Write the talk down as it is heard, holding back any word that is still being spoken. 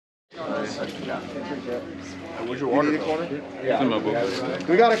Where's your water? Corner? Yeah.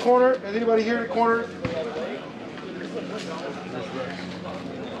 We got a corner. Is anybody here in the corner?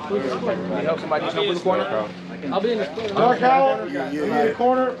 Can you help somebody just help in the corner? I'll be in the corner. Dark HOWL. We need a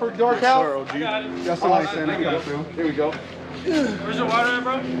corner for Dark HOWL. Got somebody standing up. Here we go. Where's your water at,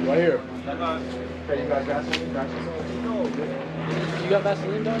 bro? Right here. Okay, you got Vaseline? You got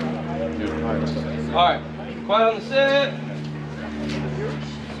Vaseline done? All right. Quiet on the set.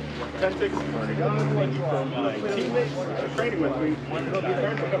 TENTIX. Teammates training with me.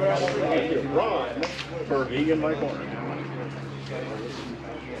 Ron for vegan my corner.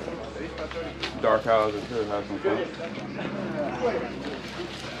 Dark HOWL is here. Have some fun.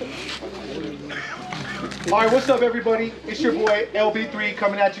 All right, what's up, everybody? It's your boy LB3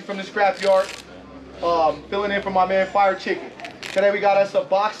 coming at you from the Scrapyard, filling in for my man Fire Chicken. Today we got us a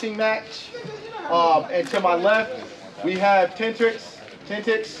boxing match, and to my left we have TENTIX,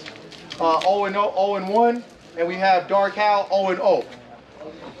 0-1, and we have Dark HOWL 0-0.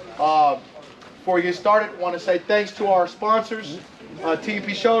 Before we get started, I want to say thanks to our sponsors, Team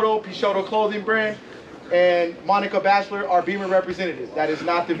Peixoto clothing brand, and Monica Bachelor, our Beamer representative. That is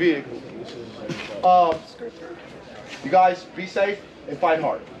not the vehicle. You guys be safe and fight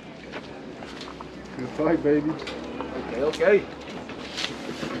hard. Good fight, baby. Okay.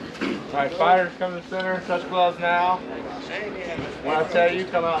 All right, fighters come to the center. Touch gloves now. When I tell you,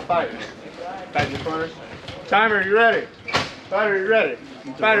 come out and fight. Back in the corners. Timer, you ready? Fighter, you ready?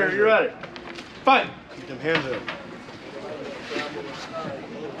 Fighter, you ready? Fight! Keep them hands up.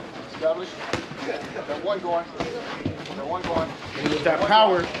 Establish. Got one going. Got one going. Hit him with that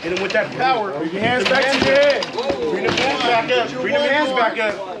power. Hit him with that power. Bring your hands back to your head. Bring them hands back up. Bring them hands back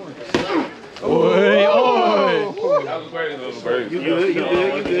up. Oi, oi! That was great. That was great. You good, you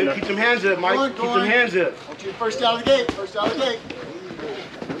good, you good. Keep them hands up, Mike. Keep them hands up. First out of the gate. First out of the gate.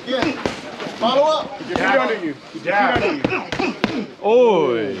 Again. Follow up. Keep your feet under you. Keep your feet under you.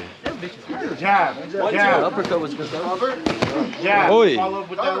 Oi! Jab. Jab. Uppercut was good though. Cover. Jab. Oi. Follow up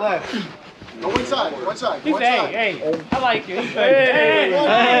with that left. Go one side. One side. He's One side. hey, I like you. Hey.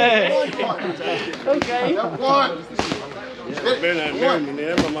 One. Okay. That one. Better not marry me,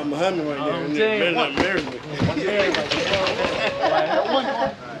 man. That's my Muhammad right there. Better not marry me. That one.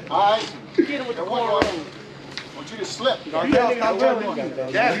 All right. Get him with the That one. corner. I want you to slip. Jab. Jab.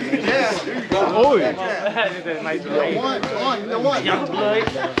 There you go. Oi! That one. Young blood.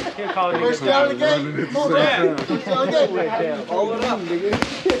 He'll call it. First out of the gate. Come on, man. First out of the gate. Hold it up, nigga.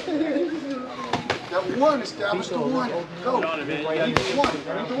 That one. Establish the one. Go. One. One.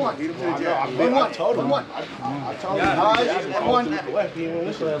 One. Eyes. One. Right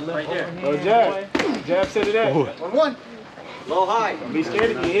there. Go jab. Jab set it up. One. Low high. Don't be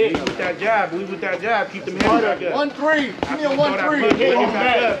scared to get hit. Leave with that jab. Leave with that jab. Keep them hands back up. 1-3. Give me a 1-3. Hit him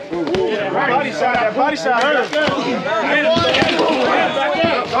back up. That body shot. That body shot hurt.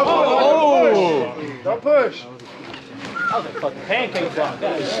 Don't push. That was a fucking pancake block.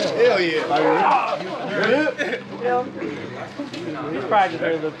 Hell yeah. He's practicing a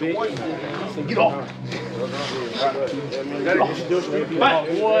little bit. Get off.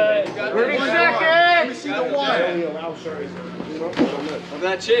 What? 30 seconds. Let me see the one.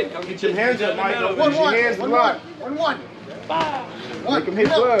 That chick. Come Get your hands up, Mike. Don't One, push your one. hands One, block. one. One. Make him hit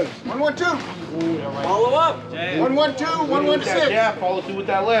plugs. 1-1-2. Follow up. 1-1-2. With that 1-1-6. jab, follow through with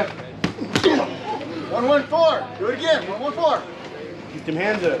that left. 1-1-4. Do it again. 1-1-4. Keep them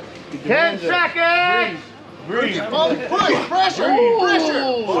hands up. 10 seconds. Breathe. Push. Pressure. Pressure.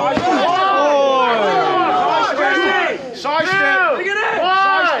 Side step. Look at that.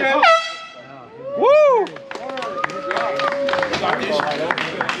 Side step. Woo!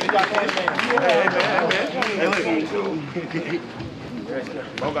 Hey, look.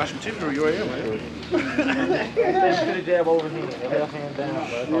 Bro, got some tips for you right here, man. Put a jab over here. Left hand down.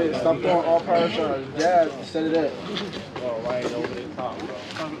 Yeah, stop throwing all power shots. Jab, set it up. Right over the top, bro.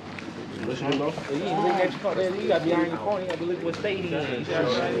 Listen, bro. You gotta be on your corner. You gotta be looking what state he's in.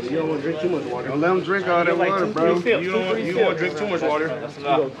 You don't want to drink too much water. Don't let them drink all that water, bro. You don't want to drink too much water. You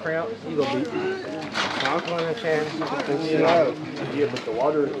go cramp. You go beat. Yeah, but the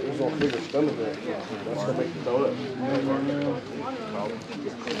water is going to fill your stomach up. That's going to make you throw up.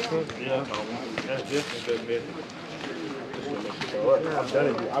 Yeah, that's different, man. I've done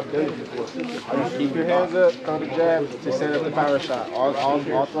it before. Just keep your hands up, throw the jab to set up the power shot. All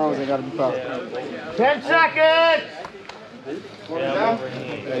throws ain't got to be power. 10 seconds.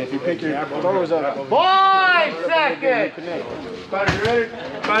 And if you pick your throws up, 5 seconds. Fighter, you ready?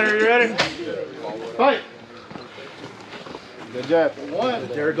 Fighter, you ready? Fight! Good jab. One.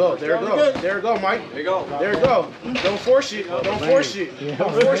 There it go. There it go. There it go, Mike. There you go. There it go. Don't force it. Don't force it.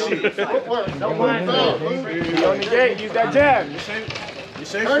 Don't force it. Don't mind. You on the gate, use that jab. You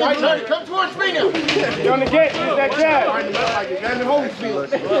say Turn fight. it, come towards me now. You on the gate, use that jab. Like Evander Holyfield.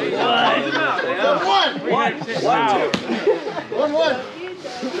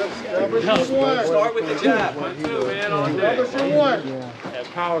 1-1. Start with the jab. 1-2, man, all day. Establish your 1.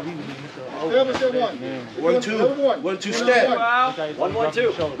 Establish your 1. 1-2 step.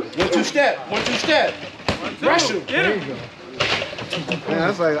 1-1-2. 1-2 step. 1-2 step. Rush him. Get him. Man,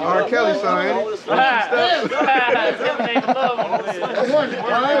 that's like R. Kelly song, ain't it? Keep them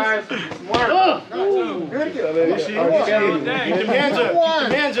hands up. Keep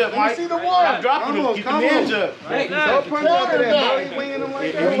them hands up, Mike. See the 1. Stop dropping them. Keep them hands up. Hey, Don't punch after that, bro. You winging them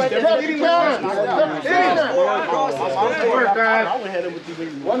like that. I would head him with you.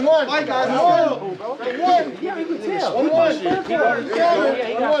 1-1. Fight, guys. 1. Yeah, you can tell. 1-1.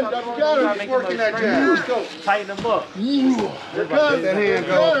 Double counter. He's working that jab. Tighten them up. Here comes. That hand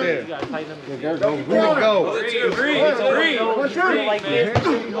go up there. You gotta tighten them up. Really go. 3. Like this.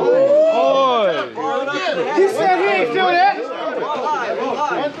 He said he ain't feel that.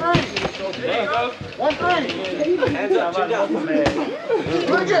 1-3. There you go. 1-3. Hands up, chin down.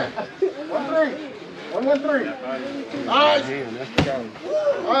 Look again. 1-3. 1-1-3. Eyes.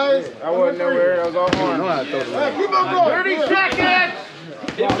 Eyes. I wasn't nowhere. I was all on. Keep on going. 30 seconds.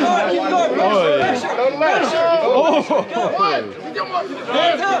 Keep going, keep going. Pressure.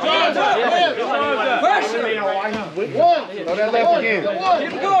 Hands up. Pressure. 1. Throw that left again.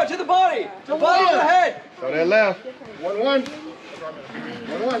 Keep going to the body. To the body of the head. Throw that left. 1-1.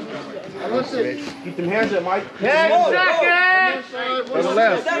 1-1. 1-6. Keep them hands up, Mike. 10 seconds. Throw the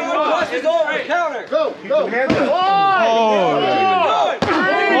left. That arm thrust is over. Counter. Go. Go. Hands up.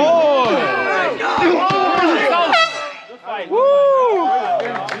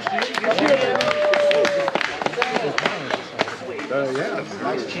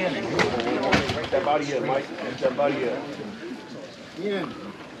 Nice chin. Break that body up, Mike. Break that body up.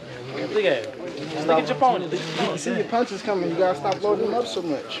 Look at it. Just look at your opponent. You see your punches coming. You gotta stop loading them up so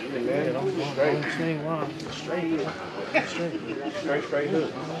much. Straight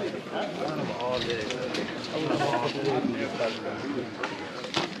hook.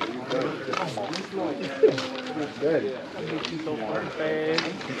 Good.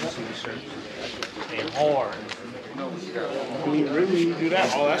 And hard. When you really do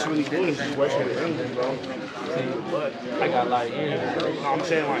that, all that's really doing is just wasting the energy, bro. But I got a lot of energy. I'm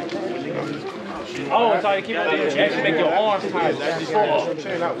saying, like, Oh, so you keep it there. You actually make your arms tight. That's just I'm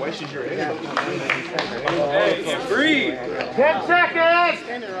saying that wastes your energy. Hey, breathe. 10 seconds.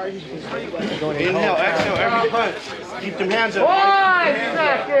 Inhale, exhale, every punch. Keep them hands up. 1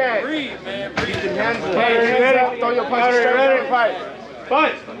 second. Breathe, man. Breathe. Keep them hands up. Ready? Throw your punches straight up. Fight.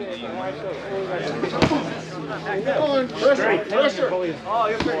 Punch. Pressure. Pressure.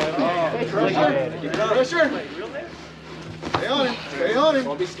 Pressure. Stay on him. Stay on him.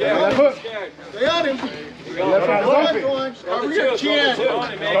 Don't be scared. Left Don't hook. be scared. Stay on him. Left hand Go open. on. Cover your chin. Throw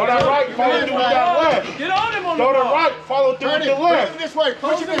that right, follow through with that left. Get on him on the Throw the ball. right, follow through Turn with it. the Push him left. this way.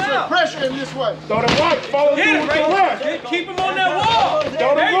 Push him this way. Pressure him this way. Throw the right, follow Get through it, with the left. Keep him on that wall. Throw the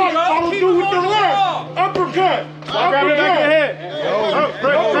There you right, go. follow Keep through him with the on left. wall. Uppercut. Grab it back in the head.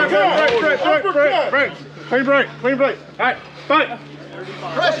 Break. Clean break. Clean break. All right, fight.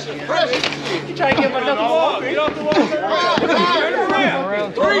 Pressure. Pressure. You try to give him another wall. Get off the wall. Turn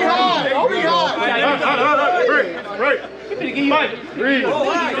around. 3 high. 3 high. Break. Fight. Breathe. Go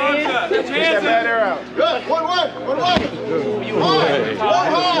high. Hands up. Hands up. Bad air out. Good. 1-1. 1-1. High. Go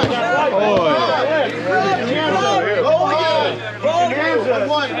high. Go high. Hands up.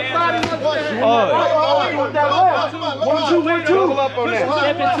 1-1. Double up on that.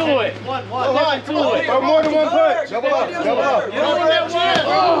 Step into it. Step into it. Or more than one punch. Double up. Double up. Get over that chin.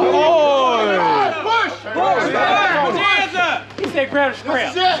 Push. Push back. Hands up. He said grab the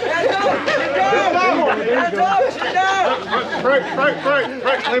scrap. Hands up. Hands up. Sit down. Break. Clean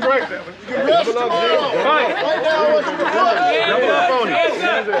break. Rest tomorrow. Fight. Right now, I want you to push. Double up on it.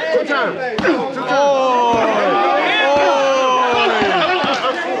 Hands up. 2 times. 2 times.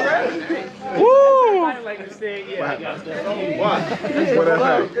 Like you said, yeah. What? What that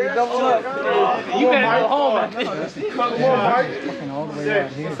say? You better go home.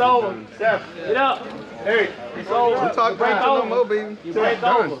 It's over. Get up. Hey. It's over. Don't talk back to no more, baby. You break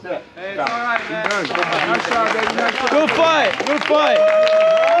over. Hey, it's all right, man. Done. Nice shot, baby. Nice shot. Good fight. Good fight.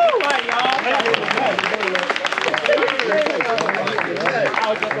 Fight, y'all. I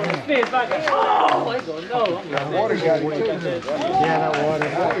was just on the fence. Like, oh, I ain't gonna know. Water got it, too. Yeah, that water.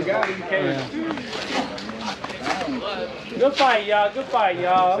 Water got it. Good fight, y'all. Good fight,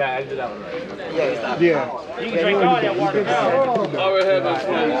 y'all. Yeah. You can drink all that water now.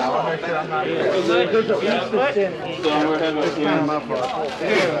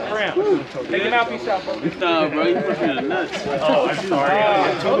 Take him out, peace out, bro. Nah, bro, you pushing the nuts. Oh, I'm sorry.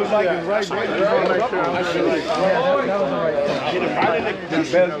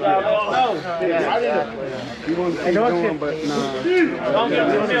 He wants to keep going, but nah. Don't get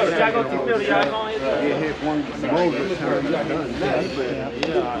him to field. Y'all go to field. Y'all go He hit one roll this time. He's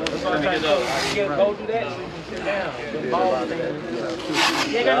done. Go do that. Sit down.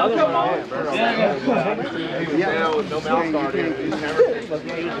 You ain't got no come on. No mouth guard here.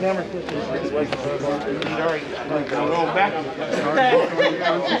 Roll back.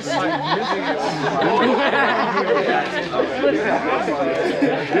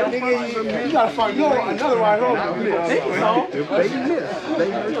 You gotta find another right home.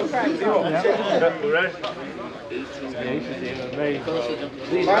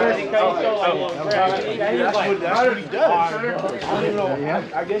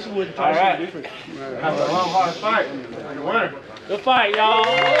 I guess you wouldn't try something different. That's a long, hard fight. You're winner. Good fight, y'all.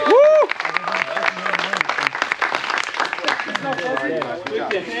 Woo!